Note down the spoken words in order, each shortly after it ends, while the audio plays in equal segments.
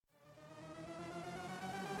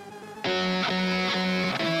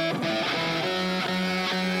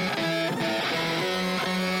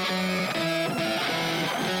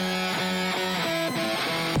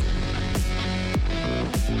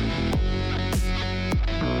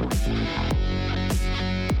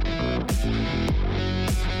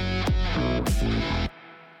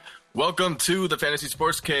Welcome to the Fantasy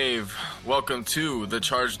Sports Cave. Welcome to the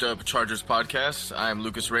Charged Up Chargers podcast. I'm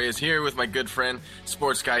Lucas Reyes here with my good friend,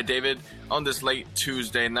 sports guy David, on this late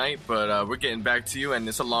Tuesday night. But we're getting back to you, and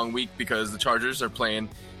it's a long week because the Chargers are playing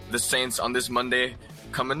the Saints on this Monday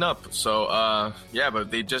coming up. So, but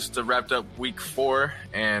they just wrapped up week 4,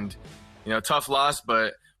 and, tough loss,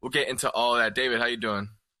 but we'll get into all that. David, how you doing?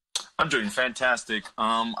 I'm doing fantastic.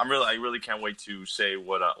 I really can't wait to say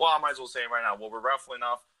what. I might as well say it right now. Well, we're raffling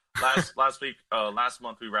off. Last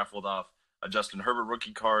month we raffled off a Justin Herbert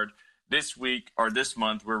rookie card. This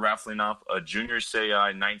month we're raffling off a Junior Seau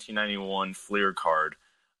 1991 Fleer card.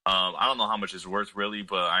 I don't know how much it's worth really,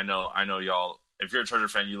 but I know y'all. If you're a Charger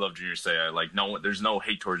fan, you love Junior Seau. There's no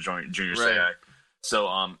hate towards Junior Seau. So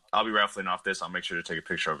I'll be raffling off this. I'll make sure to take a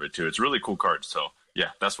picture of it too. It's a really cool card. So yeah,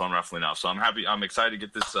 that's what I'm raffling off. So I'm happy. I'm excited to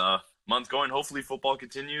get this month going. Hopefully football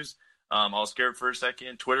continues. I was scared for a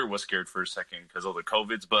second. Twitter was scared for a second because of the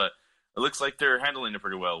COVIDs, but it looks like they're handling it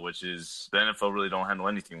pretty well, which is the NFL really don't handle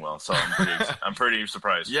anything well. So I'm pretty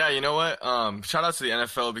surprised. Yeah, you know what? Shout out to the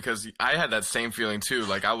NFL because I had that same feeling too.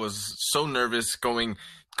 Like I was so nervous going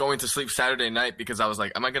to sleep Saturday night because I was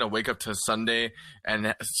like, am I going to wake up to Sunday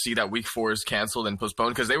and see that week 4 is canceled and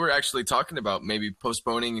postponed? Because they were actually talking about maybe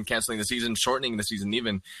postponing and canceling the season, shortening the season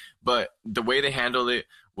even. But the way they handled it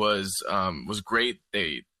was great.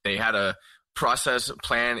 They had a process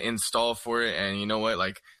plan installed for it, and you know what?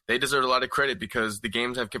 Like they deserve a lot of credit because the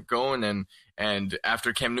games have kept going, and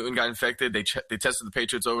after Cam Newton got infected, they tested the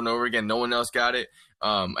Patriots over and over again. No one else got it,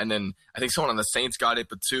 and then I think someone on the Saints got it,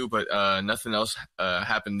 but nothing else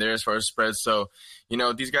happened there as far as spreads. So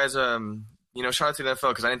these guys, shout out to the NFL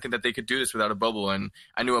because I didn't think that they could do this without a bubble, and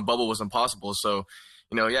I knew a bubble was impossible. So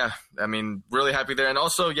really happy there, and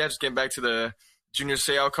also just getting back to the Junior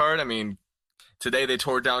Seau card. I mean, today they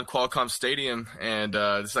tore down Qualcomm Stadium, and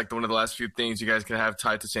it's like one of the last few things you guys can have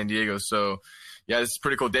tied to San Diego. So, yeah, it's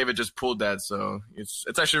pretty cool. David just pulled that, so it's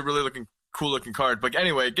actually a really cool looking card. But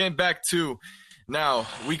anyway, getting back to now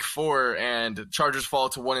week 4, and Chargers fall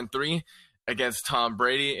to 1-3 against Tom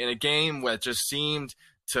Brady in a game that just seemed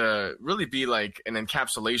to really be like an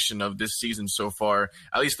encapsulation of this season so far,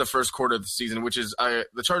 at least the first quarter of the season, which is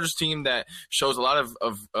the Chargers team that shows a lot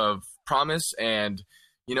of promise, and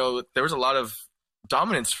there was a lot of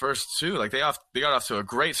dominance first too. Like they got off to a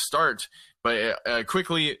great start, but it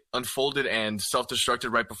quickly unfolded and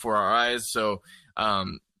self-destructed right before our eyes. So we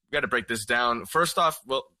got to break this down. First off,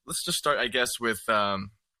 well, let's just start, I guess, with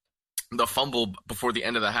the fumble before the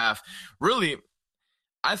end of the half. Really,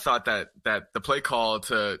 I thought that the play call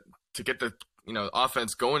to get the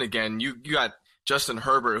offense going again, you got Justin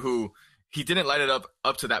Herbert, who he didn't light it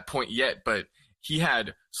up to that point yet, but he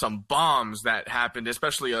had some bombs that happened,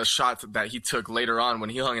 especially a shot that he took later on when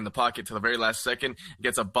he hung in the pocket to the very last second.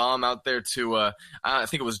 Gets a bomb out there to, I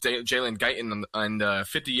think it was Jalen Guyton on the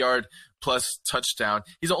 50-yard plus touchdown.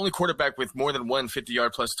 He's the only quarterback with more than one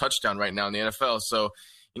 50-yard plus touchdown right now in the NFL. So,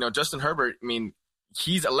 Justin Herbert, I mean,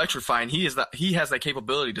 he's electrifying. He has that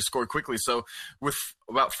capability to score quickly. So with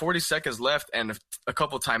about 40 seconds left and a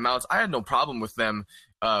couple timeouts, I had no problem with them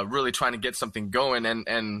really trying to get something going.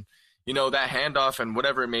 And that handoff and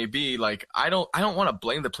whatever it may be, like I don't want to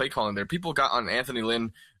blame the play calling there. People got on Anthony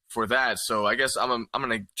Lynn for that. So I guess I'm going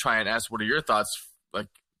to try and ask, what are your thoughts, like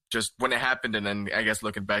just when it happened and then I guess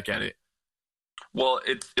looking back at it? Well,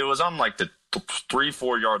 it was on like the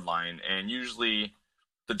 3-4 yard line, and usually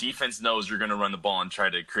the defense knows you're going to run the ball and try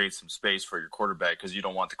to create some space for your quarterback because you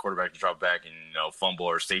don't want the quarterback to drop back and fumble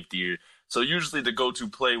or safety. So usually the go-to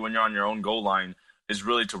play when you're on your own goal line is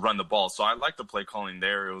really to run the ball. So I like the play calling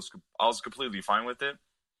there. I was completely fine with it.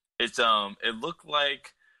 It looked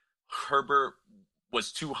like Herbert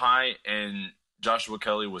was too high and Joshua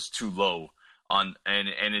Kelly was too low and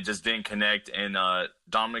it just didn't connect. And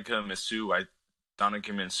Dominica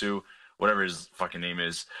Minsu, whatever his fucking name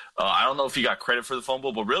is, I don't know if he got credit for the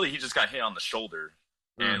fumble, but really he just got hit on the shoulder,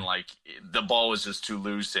 and like the ball was just too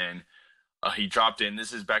loose, and he dropped in.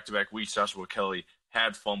 This is back-to-back weeks. Joshua Kelly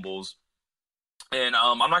had fumbles. And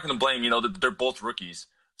I'm not going to blame, they're both rookies.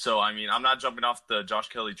 So, I mean, I'm not jumping off the Josh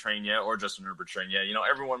Kelly train yet or Justin Herbert train yet.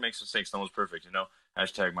 Everyone makes mistakes. No one's perfect,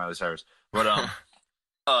 Hashtag Miley Cyrus. But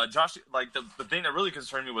Josh, like the thing that really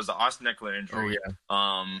concerned me was the Austin Eckler injury.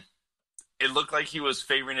 Oh, yeah. It looked like he was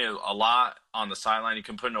favoring it a lot on the sideline. He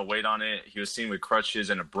couldn't put no weight on it. He was seen with crutches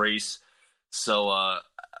and a brace. So, I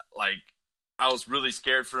was really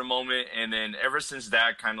scared for a moment. And then ever since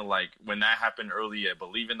that, kind of like when that happened early, I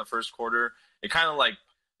believe in the first quarter, it kind of like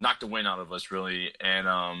knocked the wind out of us, really.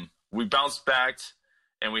 And we bounced back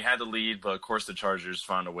and we had the lead, but of course the Chargers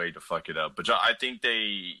found a way to fuck it up. But I think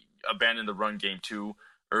they abandoned the run game too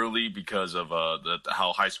early because of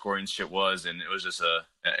how high scoring shit was, and it was just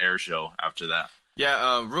an air show after that.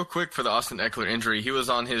 Yeah, real quick for the Austin Eckler injury, he was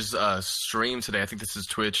on his stream today. I think this is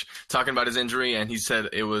Twitch, talking about his injury, and he said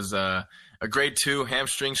it was a grade 2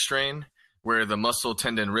 hamstring strain where the muscle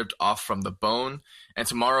tendon ripped off from the bone. And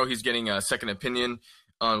tomorrow he's getting a second opinion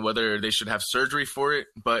on whether they should have surgery for it.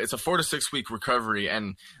 But it's a 4 to 6 week recovery.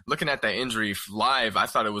 And looking at that injury live, I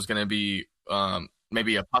thought it was going to be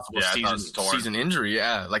maybe a possible season injury.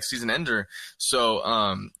 Yeah, like season ender.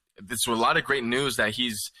 So there's a lot of great news that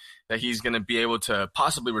he's going to be able to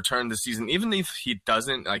possibly return this season, even if he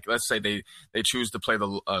doesn't. Like, let's say they choose to play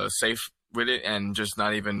the safe with it and just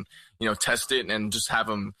not even test it and just have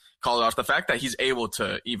him call it off. The fact that he's able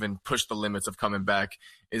to even push the limits of coming back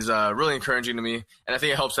is really encouraging to me, and I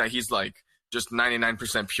think it helps that he's like just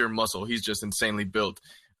 99% pure muscle. He's just insanely built.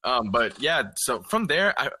 But yeah, so from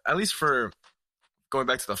there, at least for going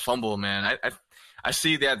back to the fumble, man, I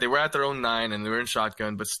see that they were at their own 9 and they were in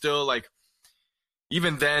shotgun, but still, like,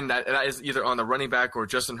 even then, that is either on the running back or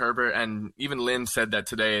Justin Herbert. And even Lynn said that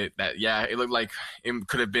today that, yeah, it looked like it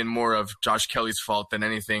could have been more of Josh Kelly's fault than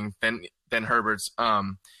anything than Herbert's.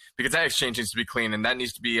 Because that exchange needs to be clean and that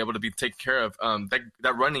needs to be able to be taken care of.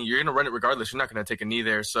 That running, you're going to run it regardless. You're not going to take a knee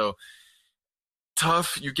there. So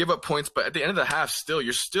tough. You give up points, but at the end of the half,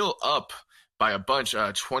 you're still up by a bunch,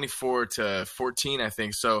 24-14, I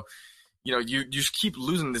think. So, you just keep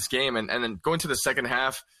losing this game. And then going to the second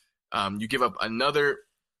half, you give up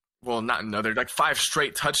like 5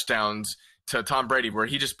 straight touchdowns to Tom Brady, where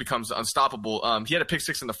he just becomes unstoppable. He had a pick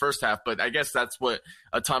 6 in the first half, but I guess that's what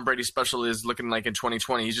a Tom Brady special is looking like in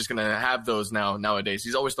 2020. He's just going to have those nowadays.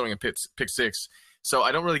 He's always throwing a pick 6. So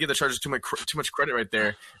I don't really give the Chargers too much credit right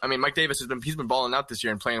there. I mean, Mike Davis he's been balling out this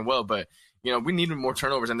year and playing well, but we needed more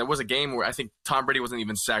turnovers. And there was a game where I think Tom Brady wasn't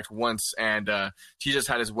even sacked once, and he just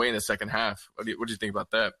had his way in the second half. What do you think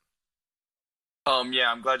about that?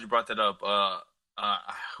 Yeah, I'm glad you brought that up. I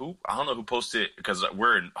don't know who posted it because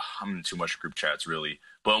I'm in too much group chats really,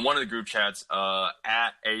 but in one of the group chats,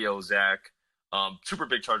 at AO Zach, super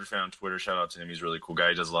big Charger fan on Twitter. Shout out to him. He's a really cool guy.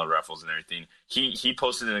 He does a lot of raffles and everything. He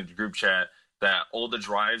posted in a group chat that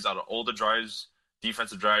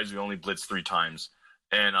defensive drives, we only blitz 3 times.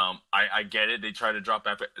 And I get it. They try to drop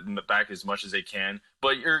back as much as they can,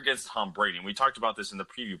 but you're against Tom Brady. And we talked about this in the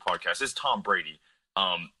preview podcast. It's Tom Brady.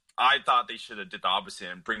 I thought they should have did the opposite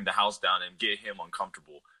and bring the house down and get him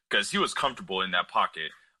uncomfortable because he was comfortable in that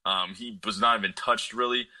pocket. He was not even touched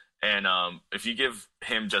really. And if you give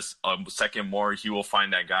him just a second more, he will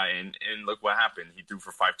find that guy. And look what happened. He threw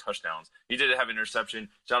for 5 touchdowns. He did have an interception.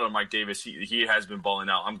 Shout out to Mike Davis. He has been balling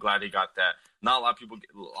out. I'm glad he got that. Not a lot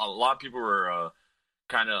of people were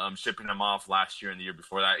kind of shipping him off last year and the year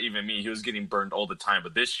before that. Even me, he was getting burned all the time.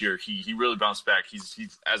 But this year, he really bounced back. He's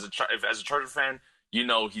as a Charger fan,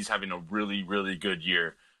 he's having a really, really good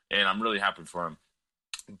year, and I'm really happy for him.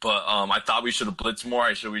 But I thought we should have blitzed more.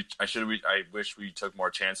 I wish we took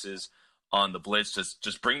more chances on the blitz.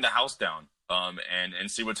 Just bring the house down,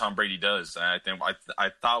 and see what Tom Brady does. And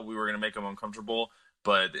I thought we were gonna make him uncomfortable,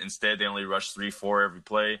 but instead they only rushed 3-4 every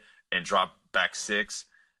play and dropped back 6.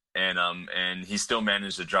 And he still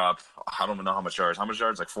managed to drop. I don't know how much yards.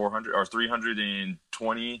 Like 400 or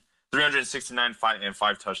 320, 369,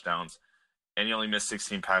 5 touchdowns. And he only missed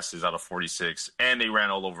 16 passes out of 46. And they ran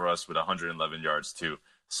all over us with 111 yards, too.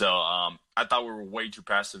 So I thought we were way too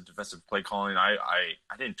passive defensive play calling. I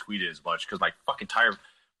didn't tweet it as much because my fucking tire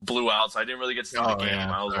blew out, so I didn't really get to see the game.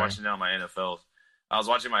 Yeah, I was watching it on my NFL. I was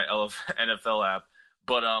watching my NFL app.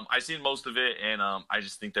 But I seen most of it, and I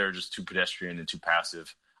just think they're just too pedestrian and too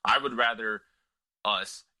passive. I would rather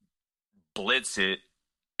us blitz it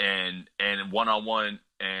and one-on-one,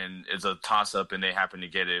 and it's a toss-up and they happen to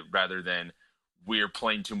get it, rather than we're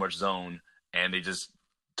playing too much zone and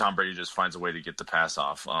Tom Brady just finds a way to get the pass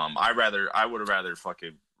off. I would have rather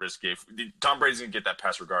fucking risk it. Tom Brady's going to get that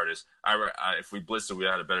pass regardless. If we blitzed it, we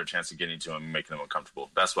had a better chance of getting to him and making him uncomfortable.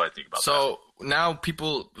 That's what I think about that. So now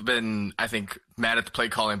people have been, I think, mad at the play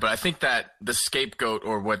calling, but I think that the scapegoat,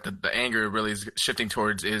 or what the anger really is shifting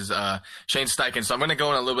towards, is Shane Steichen. So I'm going to go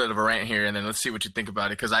on a little bit of a rant here, and then let's see what you think about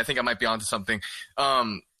it, because I think I might be onto something.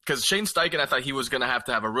 Because Shane Steichen, I thought he was going to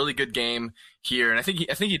have a really good game here, and I think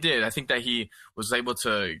he did. I think that he was able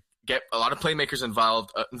to get a lot of playmakers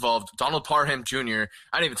involved. Donald Parham Jr.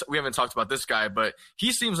 We haven't talked about this guy, but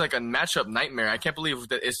he seems like a matchup nightmare. I can't believe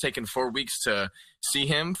that it's taken 4 weeks to see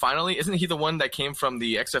him finally. Isn't he the one that came from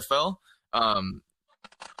the XFL?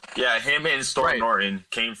 Yeah, him and Storm Norton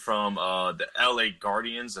came from the LA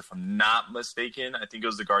Guardians, if I'm not mistaken. I think it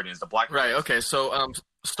was the Guardians, the Black. Right. Okay. So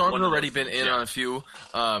Started one of already those been things, in yeah. on a few,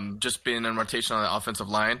 just being in rotation on the offensive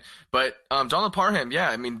line. But Donald Parham,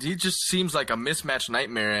 yeah, I mean, he just seems like a mismatch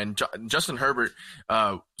nightmare. And Justin Herbert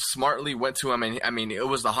smartly went to him, and I mean, it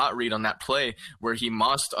was the hot read on that play where he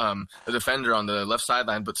mossed the defender on the left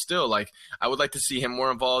sideline. But still, like, I would like to see him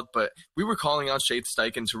more involved. But we were calling on Shade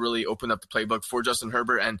Steichen to really open up the playbook for Justin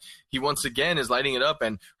Herbert, and he once again is lighting it up.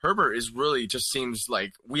 And Herbert is really just seems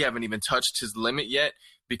like we haven't even touched his limit yet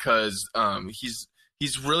because he's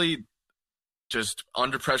really just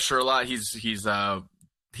under pressure a lot. He has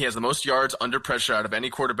the most yards under pressure out of any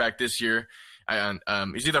quarterback this year, and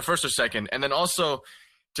he's either first or second. And then also,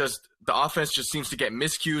 just the offense just seems to get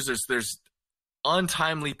miscues. There's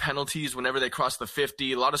untimely penalties whenever they cross the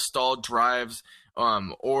 50. A lot of stalled drives,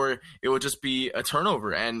 or it would just be a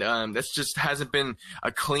turnover, and that's just hasn't been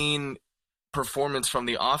a clean performance from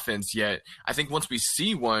the offense yet. I think once we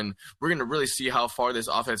see one, we're going to really see how far this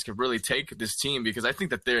offense can really take this team, because I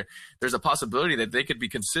think that there's a possibility that they could be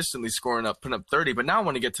consistently scoring up, putting up 30. But now I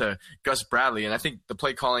want to get to Gus Bradley, and I think the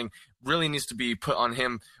play calling really needs to be put on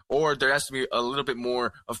him, or there has to be a little bit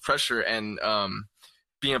more of pressure and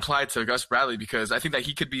being applied to Gus Bradley, because I think that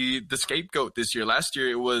he could be the scapegoat this year. Last year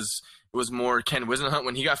it was more Ken Wisenhunt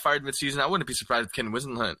when he got fired midseason. I wouldn't be surprised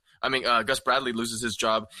if Gus Bradley loses his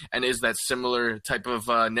job and is that similar type of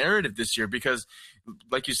narrative this year, because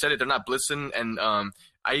like you said, they're not blitzing. And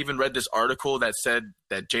I even read this article that said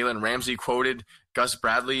that Jalen Ramsey quoted Gus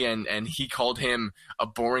Bradley, and he called him a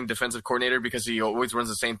boring defensive coordinator because he always runs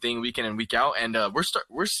the same thing week in and week out. And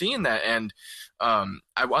we're seeing that. And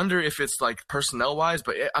I wonder if it's like personnel wise,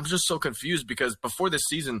 but I'm just so confused because before this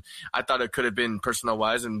season, I thought it could have been personnel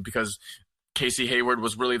wise, and because Casey Hayward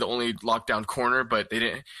was really the only lockdown corner, but they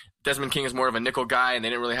didn't. Desmond King is more of a nickel guy, and they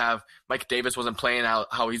didn't really have Mike Davis wasn't playing out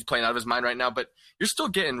how he's playing out of his mind right now. But you're still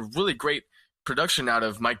getting really great production out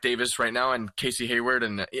of Mike Davis right now and Casey Hayward.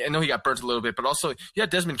 And I know he got burnt a little bit, but also you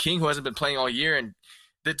have Desmond King, who hasn't been playing all year, and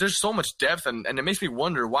there's so much depth, and it makes me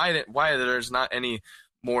wonder why there's not any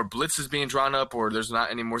more blitzes being drawn up, or there's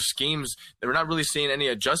not any more schemes. We're not really seeing any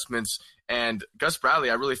adjustments. And Gus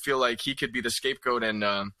Bradley, I really feel like he could be the scapegoat, and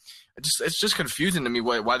it's just confusing to me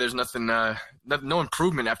why there's no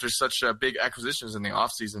improvement after such big acquisitions in the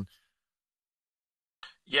offseason.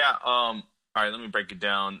 Yeah. All right. Let me break it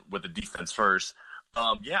down with the defense first.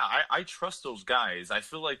 Yeah, I trust those guys. I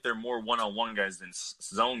feel like they're more one-on-one guys than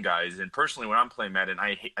zone guys. And personally, when I'm playing Madden,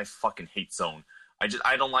 I fucking hate zone.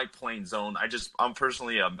 I don't like playing zone. I'm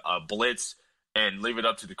personally a blitz and leave it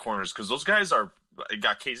up to the corners, because those guys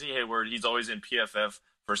got Casey Hayward. He's always in PFF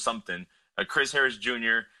for something. Chris Harris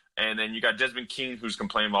Jr. And then you got Desmond King, who's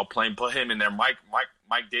complaining about playing. Put him in there. Mike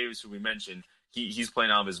Davis, who we mentioned, he's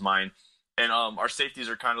playing out of his mind. And our safeties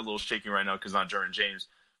are kind of a little shaky right now because not Jordan James.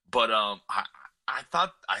 But I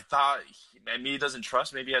thought maybe he doesn't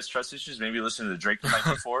trust. Maybe he has trust issues. Maybe he listened to the Drake the night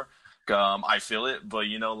before. I feel it, but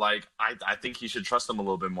I think he should trust them a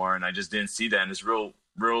little bit more, and I just didn't see that. And it's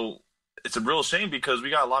it's a real shame because we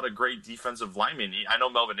got a lot of great defensive linemen. I know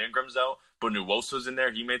Melvin Ingram's out, but Nwosu's in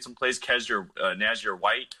there. He made some plays. Nazir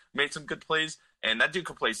White made some good plays, and that dude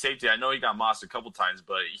could play safety. I know he got mossed a couple times,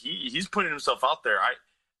 but he's putting himself out there.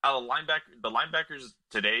 The linebackers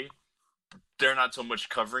today, they're not so much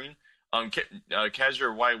covering.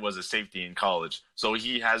 Kazir White was a safety in college, so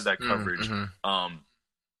he has that coverage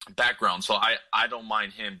background. So I don't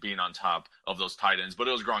mind him being on top of those tight ends. But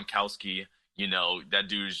it was Gronkowski. That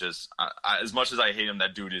dude is just as much as I hate him,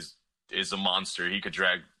 that dude is a monster. He could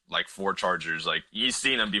drag like 4 Chargers. Like, he's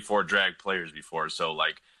seen him before, drag players before. So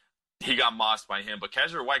like, he got mossed by him. But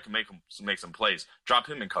Kazir White can make some plays. Drop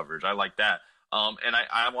him in coverage. I like that. And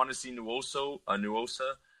I want to see Nwosa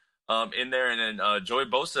in there, and then Joey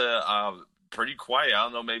Bosa, pretty quiet. I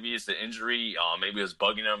don't know, maybe it's the injury, maybe it's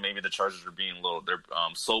bugging him, maybe the Chargers are being they're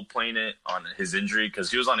slow playing it on his injury,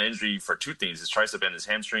 because he was on injury for 2 things: his tricep and his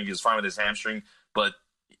hamstring. He was fine with his hamstring, but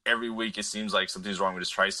every week it seems like something's wrong with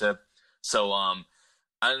his tricep. So I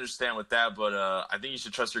understand with that, but I think you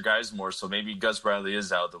should trust your guys more. So maybe Gus Bradley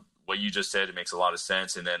is out. What you just said, it makes a lot of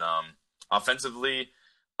sense. And then offensively,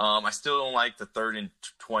 I still don't like the 3rd and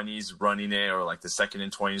 20s running it, or like the 2nd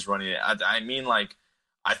and 20s running it. I mean, like,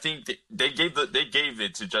 I think they gave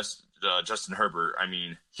it to Justin Herbert. I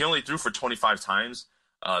mean, he only threw for 25 times.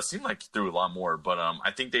 Seemed like he threw a lot more, but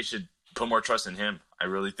I think they should put more trust in him. I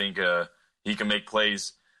really think he can make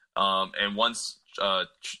plays. And once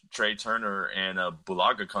Trey Turner and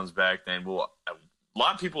Bulaga comes back, then a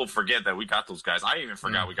lot of people forget that we got those guys. I even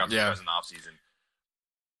forgot we got those guys in the offseason.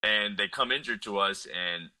 And they come injured to us,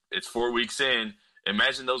 and it's 4 weeks in.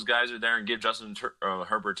 Imagine those guys are there and give Justin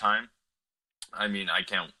Herbert time. I mean, I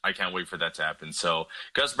can't wait for that to happen. So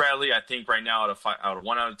Gus Bradley, I think right now out of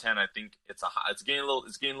 1 out of 10, I think it's getting a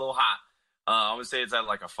little hot. I would say it's at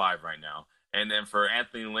like a 5 right now. And then for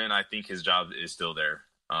Anthony Lynn, I think his job is still there.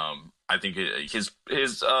 I think his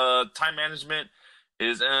time management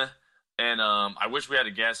is and I wish we had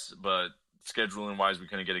a guest, but scheduling wise, we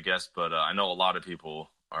couldn't get a guest. But I know a lot of people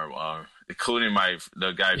are, including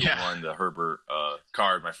the guy who won the Herbert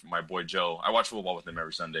card, my boy Joe. I watch football with him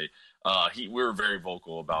every Sunday. We were very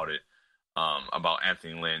vocal about it, about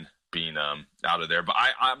Anthony Lynn being out of there. But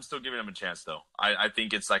I'm still giving him a chance, though. I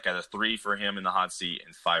think it's like at a 3 for him in the hot seat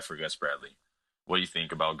and 5 for Gus Bradley. What do you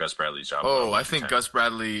think about Gus Bradley's job? Oh, I think Gus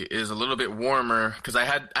Bradley is a little bit warmer because I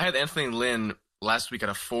had Anthony Lynn last week at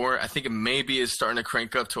a 4. I think it maybe is starting to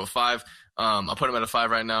crank up to a 5. I'll put him at a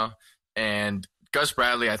 5 right now. And Gus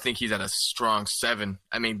Bradley, I think he's at a strong 7.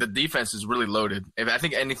 I mean, the defense is really loaded. If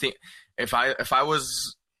I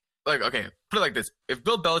was like, okay, put it like this. If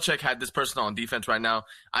Bill Belichick had this person on defense right now,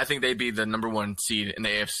 I think they'd be the number 1 seed in the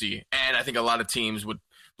AFC. And I think a lot of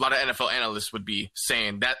NFL analysts would be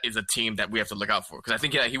saying that is a team that we have to look out for. Because I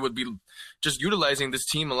think he would be just utilizing this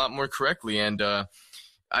team a lot more correctly. And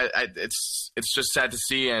it's just sad to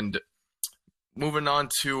see. And moving on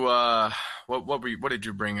to what did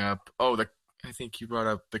you bring up? Oh, I think you brought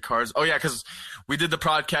up the Cards. Oh yeah, because we did the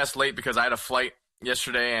podcast late because I had a flight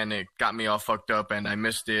yesterday and it got me all fucked up and I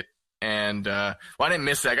missed it. And I didn't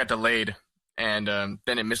miss it. I got delayed and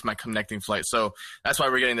then it missed my connecting flight. So that's why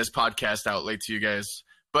we're getting this podcast out late to you guys.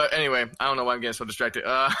 But anyway, I don't know why I'm getting so distracted.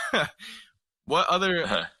 What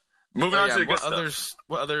other moving on to the good stuff.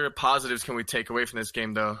 What other positives can we take away from this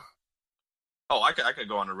game though? Oh, I could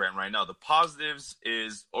go on a rant right now. The positives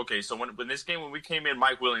is okay. So when we came in,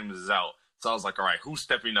 Mike Williams is out. So I was like, all right, who's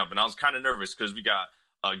stepping up? And I was kind of nervous because we got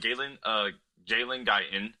Jalen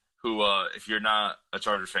Guyton, who, if you're not a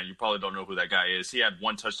Chargers fan, you probably don't know who that guy is. He had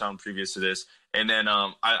 1 touchdown previous to this. And then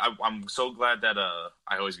I'm so glad that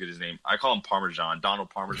I always get his name. I call him Parmesan, Donald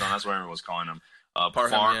Parmesan. That's what everyone's calling him.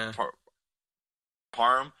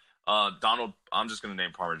 Parm. Donald. I'm just gonna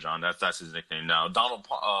name Parmesan. That's his nickname now. Donald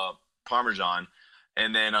Parmesan.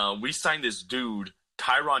 And then we signed this dude,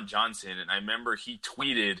 Tyron Johnson, and I remember he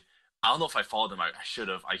tweeted. I don't know if I followed him. I should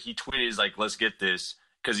have. He tweeted, he's like, "Let's get this,"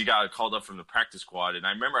 because he got called up from the practice squad. And I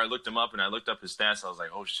remember I looked him up and I looked up his stats. I was like,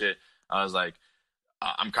 "Oh shit!" I was like,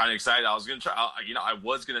 "I'm kind of excited." I was gonna try. I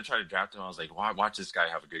was gonna try to draft him. I was like, "Watch this guy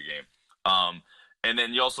have a good game." And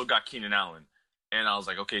then you also got Keenan Allen. And I was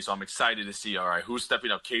like, okay, so I'm excited to see, all right, who's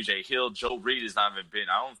stepping up? KJ Hill. Joe Reed has not even been.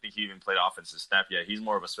 I don't think he even played offensive snap yet. He's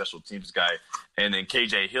more of a special teams guy. And then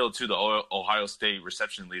KJ Hill, too, the Ohio State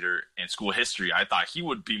reception leader in school history. I thought he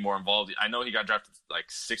would be more involved. I know he got drafted like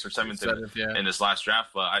 6th or 7th in this last draft,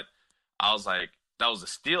 but I was like, that was a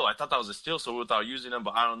steal. I thought that was a steal, so without using him,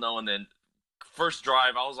 but I don't know. And then first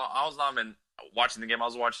drive, I was not even watching the game. I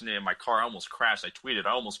was watching it in my car. I almost crashed. I tweeted.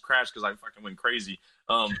 I almost crashed because I fucking went crazy.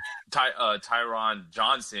 Tyron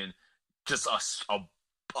Johnson, just a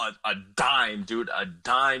dime, dude, a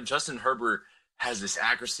dime. Justin Herbert has this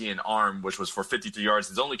accuracy and arm, which was for 53 yards.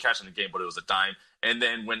 His only catch in the game, but it was a dime. And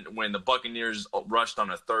then when the Buccaneers rushed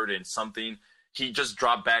on a 3rd and something, he just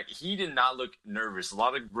dropped back. He did not look nervous. A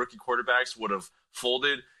lot of rookie quarterbacks would have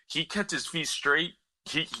folded. He kept his feet straight.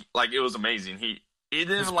 He like, it was amazing. It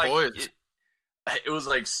didn't like it was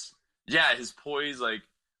like, yeah, his poise, like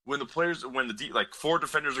when the 4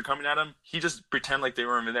 defenders are coming at him, he just pretend like they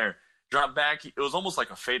weren't even there. Drop back, it was almost like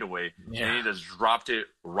a fadeaway, and he just dropped it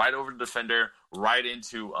right over the defender, right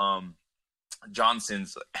into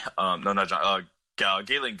Johnson's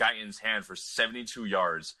Galen Guyton's hand for 72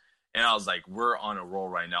 yards. And I was like, we're on a roll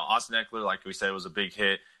right now. Austin Eckler, like we said, was a big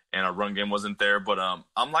hit, and our run game wasn't there. But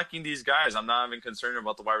I'm liking these guys. I'm not even concerned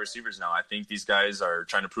about the wide receivers now. I think these guys are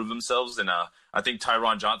trying to prove themselves, and I think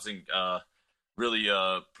Tyron Johnson really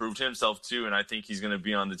proved himself too, and I think he's going to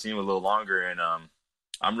be on the team a little longer. And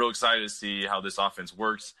I'm real excited to see how this offense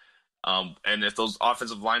works. And if those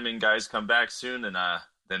offensive lineman guys come back soon,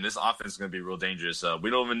 then this offense is going to be real dangerous. We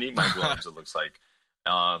don't even need Mike Williams, it looks like.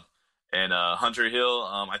 And Hunter Hill,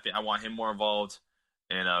 I think I want him more involved.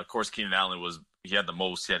 And of course, Keenan Allen he had the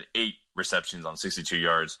most. He had 8 receptions on 62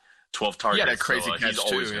 yards, 12 targets. He had a crazy catch he's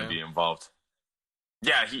always going to be involved.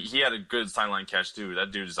 Yeah, he had a good sideline catch too.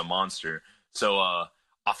 That dude is a monster. So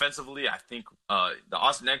offensively, I think the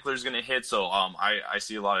Austin Eckler is going to hit. So I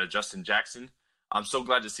see a lot of Justin Jackson. I'm so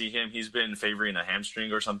glad to see him. He's been favoring a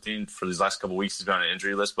hamstring or something for these last couple of weeks. He's been on an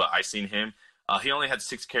injury list, but I seen him. He only had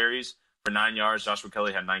 6 carries for 9 yards. Joshua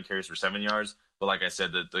Kelly had 9 carries for 7 yards. But like I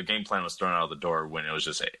said, the game plan was thrown out of the door when it was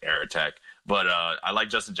just an air attack. But I like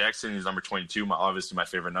Justin Jackson. He's number 22, obviously my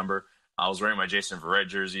favorite number. I was wearing my Jason Verrett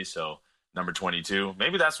jersey, so number 22.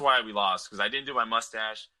 Maybe that's why we lost, because I didn't do my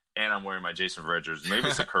mustache and I'm wearing my Jason Verrett jersey. Maybe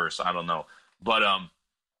it's a curse. I don't know. But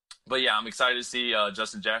yeah, I'm excited to see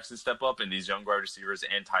Justin Jackson step up and these young wide receivers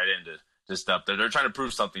and tight end to step. They're trying to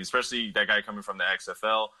prove something, especially that guy coming from the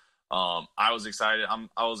XFL. I was excited.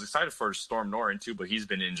 I was excited for Storm Norton too, but he's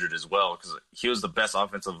been injured as well because he was the best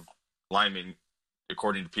offensive lineman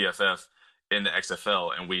according to PFF in the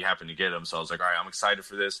XFL, and we happened to get him. So I was like, all right, I'm excited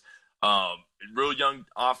for this. Real young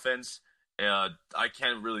offense. I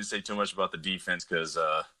can't really say too much about the defense because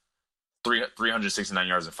 369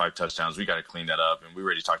 yards and 5 touchdowns. We got to clean that up, and we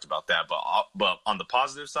already talked about that. But on the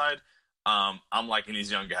positive side, I'm liking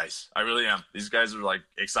these young guys. I really am. These guys are like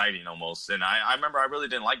exciting almost. And I remember I really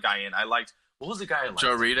didn't like Guyan. I liked, what was the guy I liked?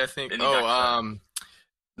 Joe Reed, I think. No,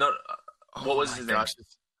 what was his name?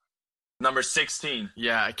 Number 16.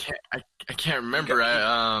 Yeah, I can't remember.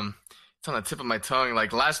 It's on the tip of my tongue.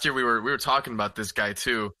 Like last year we were talking about this guy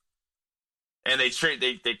too. And they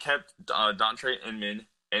kept Dontre Inman,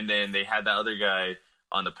 and then they had that other guy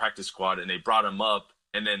on the practice squad, and they brought him up,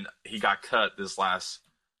 and then he got cut this last.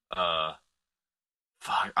 I'm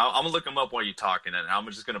gonna look him up while you're talking, and I'm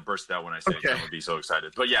just gonna burst it out when I say it. I'm gonna be so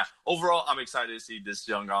excited. But yeah, overall, I'm excited to see this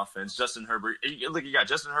young offense. Justin Herbert, look, you got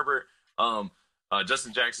Justin Herbert.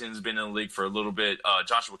 Justin Jackson's been in the league for a little bit.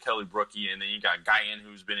 Joshua Kelly, rookie, and then you got Guyan,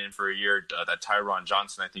 who's been in for a year. That Tyron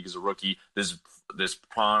Johnson, I think, is a rookie. This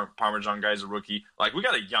Parmesan guy's a rookie. Like, we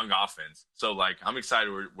got a young offense, so like I'm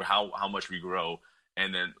excited with how much we grow.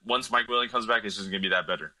 And then once Mike Williams comes back, it's just gonna be that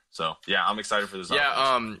better. So yeah, I'm excited for this. Yeah,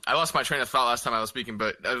 offense. I lost my train of thought last time I was speaking,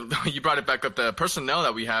 but you brought it back up. The personnel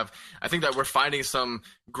that we have, I think that we're finding some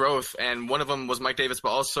growth, and one of them was Mike Davis, but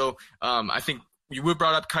also I think. You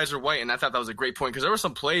brought up Kaiser White, and I thought that was a great point because there were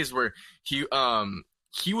some plays where he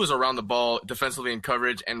was around the ball defensively in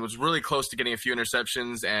coverage and was really close to getting a few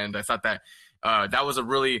interceptions. And I thought that that was a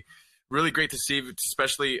really, really great to see,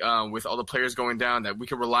 especially with all the players going down, that we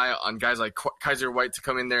could rely on guys like Kaiser White to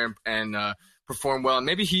come in there and perform well. And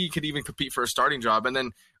maybe he could even compete for a starting job. And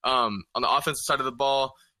then on the offensive side of the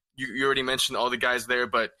ball, you already mentioned all the guys there,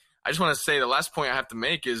 but I just want to say the last point I have to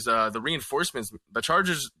make is the reinforcements. The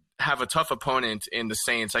Chargers have a tough opponent in the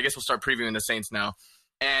Saints. I guess we'll start previewing the Saints now.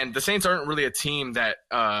 And the Saints aren't really a team that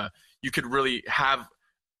you could really have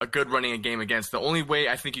a good running game against. The only way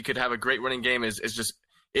I think you could have a great running game is just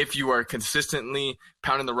if you are consistently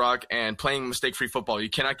pounding the rock and playing mistake-free football. You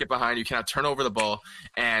cannot get behind, you cannot turn over the ball,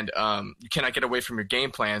 and you cannot get away from your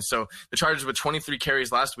game plan. So the Chargers with 23 carries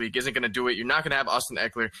last week isn't going to do it. You're not going to have Austin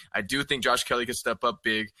Eckler. I do think Josh Kelly could step up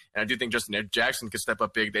big, and I do think Justin Jackson could step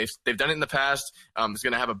up big. They've done it in the past. It's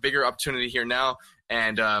going to have a bigger opportunity here now,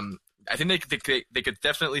 and I think they could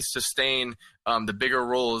definitely sustain the bigger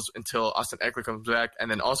roles until Austin Eckler comes back. And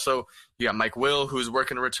then also you got Mike Will, who's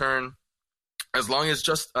working to return. As long as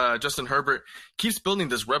Justin Herbert keeps building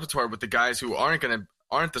this repertoire with the guys who aren't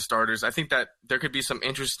the starters, I think that there could be some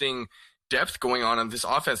interesting depth going on in this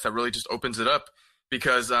offense that really just opens it up.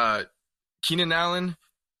 Because Keenan Allen,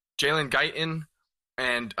 Jalen Guyton,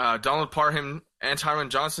 and Donald Parham and Tyron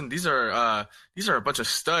Johnson, these are a bunch of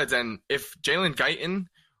studs. And if Jalen Guyton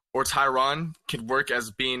or Tyron could work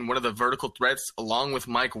as being one of the vertical threats along with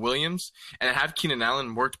Mike Williams, and have Keenan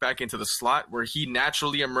Allen worked back into the slot where he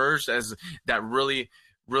naturally emerged as that really,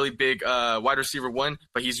 really big wide receiver one,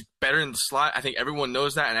 but he's better in the slot. I think everyone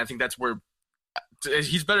knows that, and I think that's where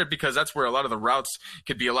he's better because that's where a lot of the routes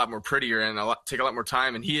could be a lot more prettier and take a lot more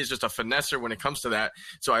time, and he is just a finesser when it comes to that.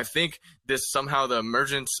 So I think this somehow the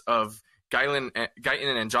emergence of Guyton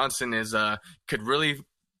and Johnson is could really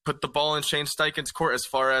put the ball in Shane Steichen's court as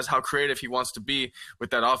far as how creative he wants to be with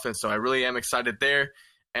that offense. So I really am excited there.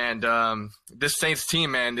 And this Saints team,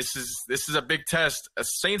 man, this is a big test. A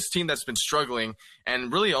Saints team that's been struggling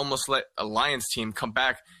and really almost let a Lions team come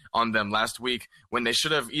back on them last week when they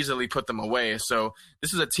should have easily put them away. So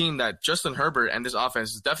this is a team that Justin Herbert and this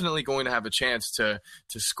offense is definitely going to have a chance to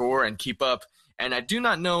score and keep up. And I do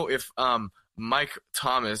not know if Mike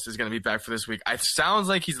Thomas is going to be back for this week. It sounds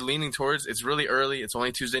like he's leaning towards. It's really early. It's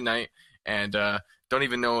only Tuesday night, and don't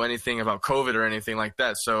even know anything about COVID or anything like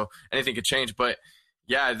that. So anything could change. But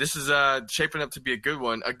yeah, this is shaping up to be a good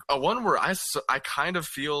one. A one where I kind of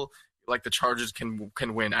feel like the Chargers can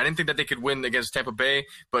win. I didn't think that they could win against Tampa Bay,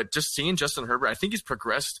 but just seeing Justin Herbert, I think he's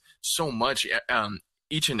progressed so much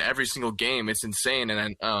each and every single game. It's insane,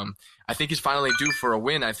 and I think he's finally due for a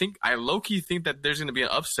win. I low-key think that there's going to be an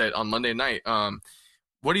upset on Monday night.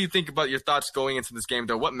 What do you think about your thoughts going into this game,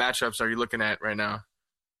 though? What matchups are you looking at right now?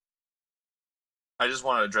 I just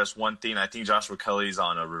want to address one thing. I think Joshua Kelly's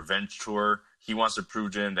on a revenge tour. He wants to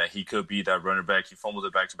prove to him that he could be that running back. He fumbled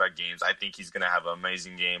it back-to-back games. I think he's going to have an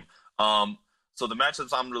amazing game. So the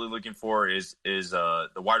matchups I'm really looking for is the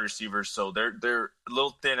wide receivers. So they're a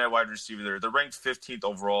little thin at wide receiver. They're ranked 15th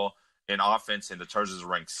overall in offense, and the Chargers are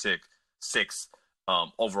ranked sixth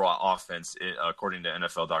overall offense according to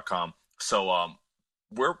NFL.com. So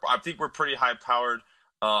I think we're pretty high powered.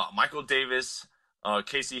 Michael Davis,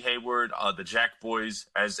 Casey Hayward, the Jack Boys,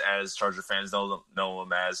 as Charger fans know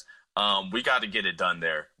them as. We got to get it done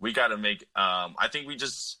there. We got to make. I think we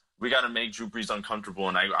got to make Drew Brees uncomfortable,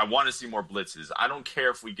 and I want to see more blitzes. I don't care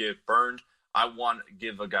if we get burned. I want to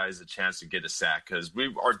give guys a chance to get a sack because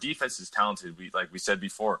our defense is talented. Like we said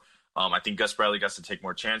before. I think Gus Bradley got to take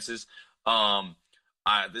more chances.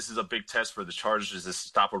 This is a big test for the Chargers to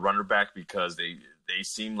stop a runner back because they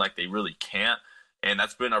seem like they really can't, and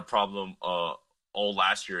that's been our problem all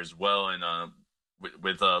last year as well. And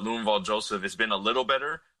with Linval Joseph, it's been a little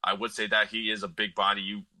better. I would say that he is a big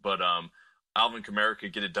body, but Alvin Kamara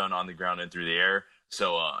could get it done on the ground and through the air.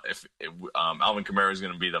 So if Alvin Kamara is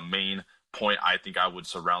going to be the main point, I think I would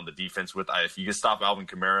surround the defense with. If you can stop Alvin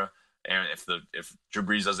Kamara, and if Drew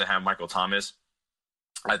Brees doesn't have Michael Thomas,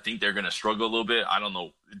 I think they're going to struggle a little bit. I don't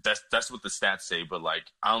know. That's what the stats say, but like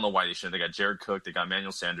I don't know why they shouldn't. They got Jared Cook, they got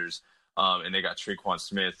Emmanuel Sanders, and they got Traquan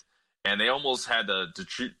Smith, and they almost had the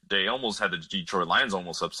Detroit Lions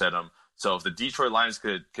almost upset them. So if the Detroit Lions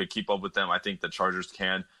could keep up with them, I think the Chargers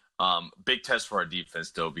can. Big test for our defense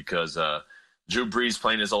though, because Drew Brees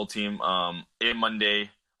playing his old team on Monday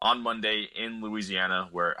in Louisiana,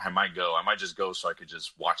 where I might go. I might just go so I could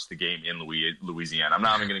just watch the game in Louisiana. I'm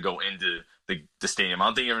not even going to go into the stadium. I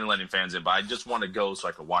don't think you're going to let any fans in, but I just want to go so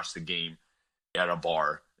I could watch the game at a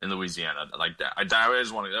bar in Louisiana like that. I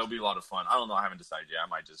just want to. That'll be a lot of fun. I don't know. I haven't decided yet. I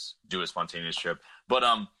might just do a spontaneous trip. But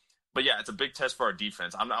yeah, it's a big test for our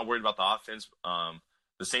defense. I'm not worried about the offense.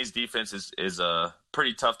 The Saints defense is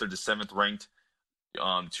pretty tough. They're the 7th ranked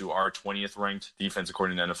to our 20th ranked defense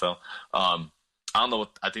according to NFL. I don't know.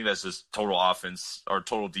 I think that's just total offense or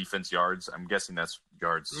total defense yards. I'm guessing that's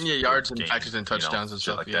yards. Yeah, yards and catches and touchdowns and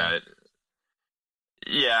stuff like that.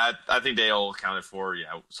 Yeah, I think they all accounted for.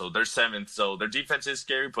 Yeah, so they're 7th. So their defense is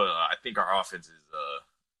scary, but I think our offense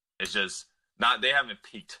is just not. They haven't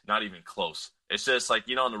peaked, not even close. It's just like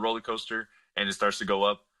on the roller coaster, and it starts to go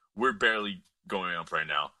up. We're barely going up right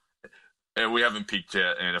now, and we haven't peaked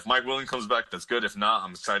yet. And if Mike Williams comes back, that's good. If not,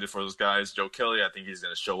 I'm excited for those guys. Joe Kelly, I think he's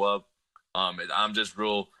going to show up. I'm just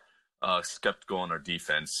real skeptical on our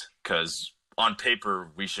defense because on paper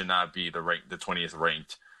we should not be the 20th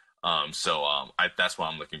ranked. That's what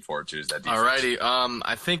I'm looking forward to is that defense. Alrighty.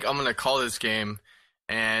 I think I'm gonna call this game,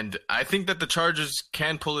 and I think that the Chargers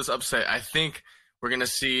can pull this upset. I think we're gonna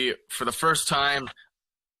see for the first time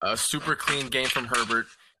a super clean game from Herbert.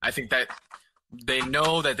 I think that they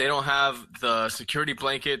know that they don't have the security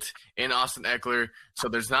blanket in Austin Eckler, so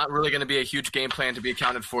there's not really going to be a huge game plan to be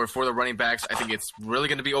accounted for the running backs. I think it's really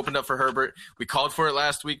going to be opened up for Herbert. We called for it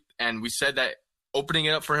last week, and we said that opening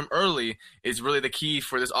it up for him early is really the key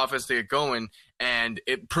for this offense to get going, and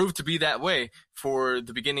it proved to be that way for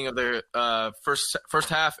the beginning of the first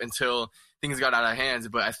half until things got out of hands.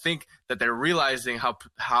 But I think that they're realizing how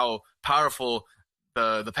powerful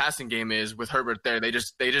the passing game is with Herbert there. They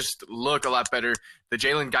just look a lot better. The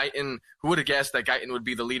Jalen Guyton, who would have guessed that Guyton would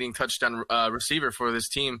be the leading touchdown receiver for this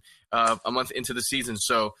team a month into the season.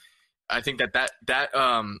 So I think that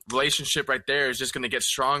relationship right there is just going to get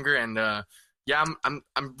stronger. And I'm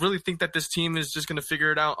really think that this team is just going to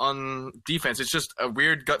figure it out on defense. It's just a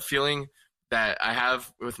weird gut feeling that I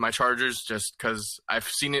have with my Chargers, just because I've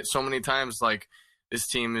seen it so many times. Like this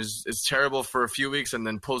team is terrible for a few weeks and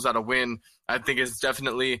then pulls out a win. I think it's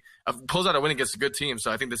definitely pulls out a win against a good team.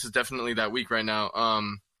 So I think this is definitely that week right now.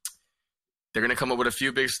 They're going to come up with a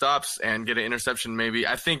few big stops and get an interception maybe.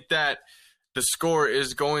 I think that the score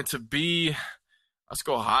is going to be, let's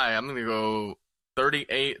go high. I'm going to go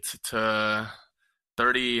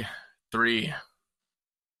 38-33.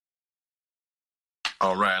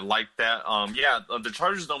 All right, I like that. The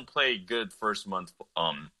Chargers don't play good first month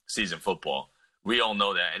season football. We all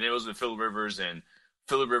know that. And it was with Phillip Rivers, and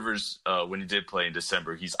Phillip Rivers, when he did play in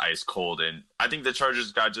December, he's ice cold. And I think the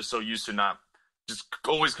Chargers got just so used to not just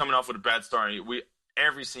always coming off with a bad start.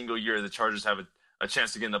 Every single year, the Chargers have a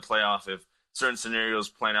chance to get in the playoff if certain scenarios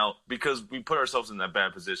plan out because we put ourselves in that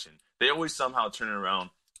bad position. They always somehow turn it around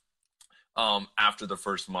after the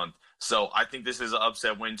first month. So I think this is an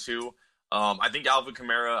upset win too. I think Alvin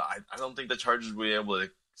Kamara, I don't think the Chargers will be able to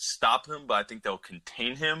stop him, but I think they'll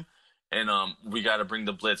contain him. And we got to bring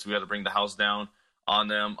the blitz. We got to bring the house down on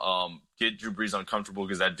them. Get Drew Brees uncomfortable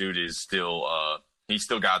because that dude is still he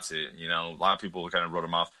still got it. A lot of people kind of wrote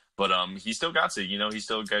him off, but he still got it. He's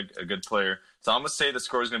still a good player. So I'm gonna say the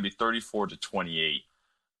score is gonna be 34-28.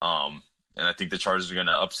 and I think the Chargers are going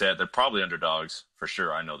to upset. They're probably underdogs for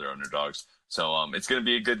sure. I know they're underdogs. So it's going to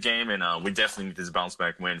be a good game, and we definitely need this bounce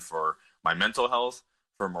back win for my mental health,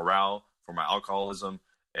 for morale, for my alcoholism,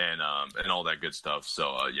 and all that good stuff.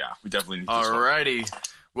 So yeah, we definitely need this one. Alrighty.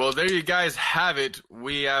 Well, there you guys have it.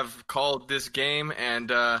 We have called this game,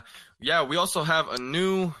 and yeah, we also have a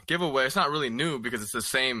new giveaway. It's not really new because it's the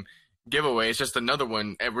same giveaway. It's just another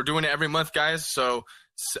one, and we're doing it every month, guys. So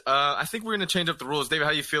I think we're gonna change up the rules. David,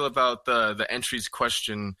 how do you feel about the entries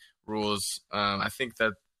question rules? I think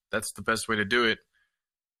that's the best way to do it.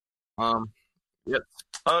 Yep.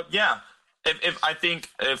 Yeah.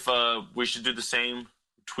 If we should do the same,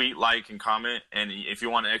 tweet, like, and comment, and if you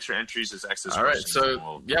want extra entries, it's access. All right,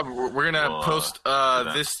 so yeah, we're gonna post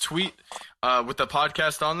this tweet with the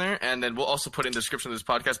podcast on there, and then we'll also put in the description of this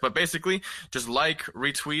podcast. But basically, just like,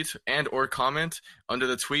 retweet, and or comment under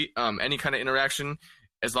the tweet. Any kind of interaction,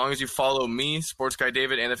 as long as you follow me, Sports Guy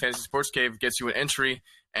David, and the Fantasy Sports Cave, gets you an entry.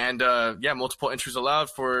 And yeah, multiple entries allowed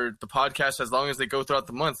for the podcast as long as they go throughout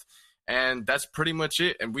the month. And that's pretty much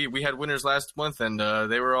it. And we had winners last month, and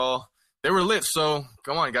they were lit. So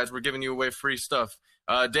come on, guys, we're giving you away free stuff.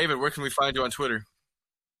 David, where can we find you on Twitter?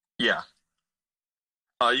 Yeah.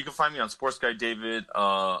 You can find me on Sports Guy David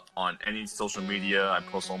on any social media. I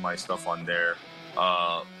post all my stuff on there.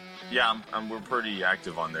 Yeah, we're pretty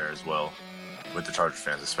active on there as well with the Charger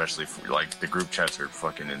fans, especially like the group chats are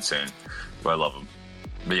fucking insane. But I love them.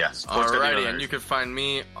 But yes, alrighty, and you can find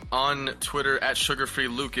me on Twitter at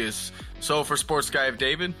SugarFreeLucas. So for Sports Guy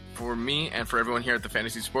David, for me, and for everyone here at the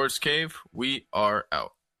Fantasy Sports Cave, we are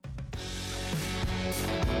out.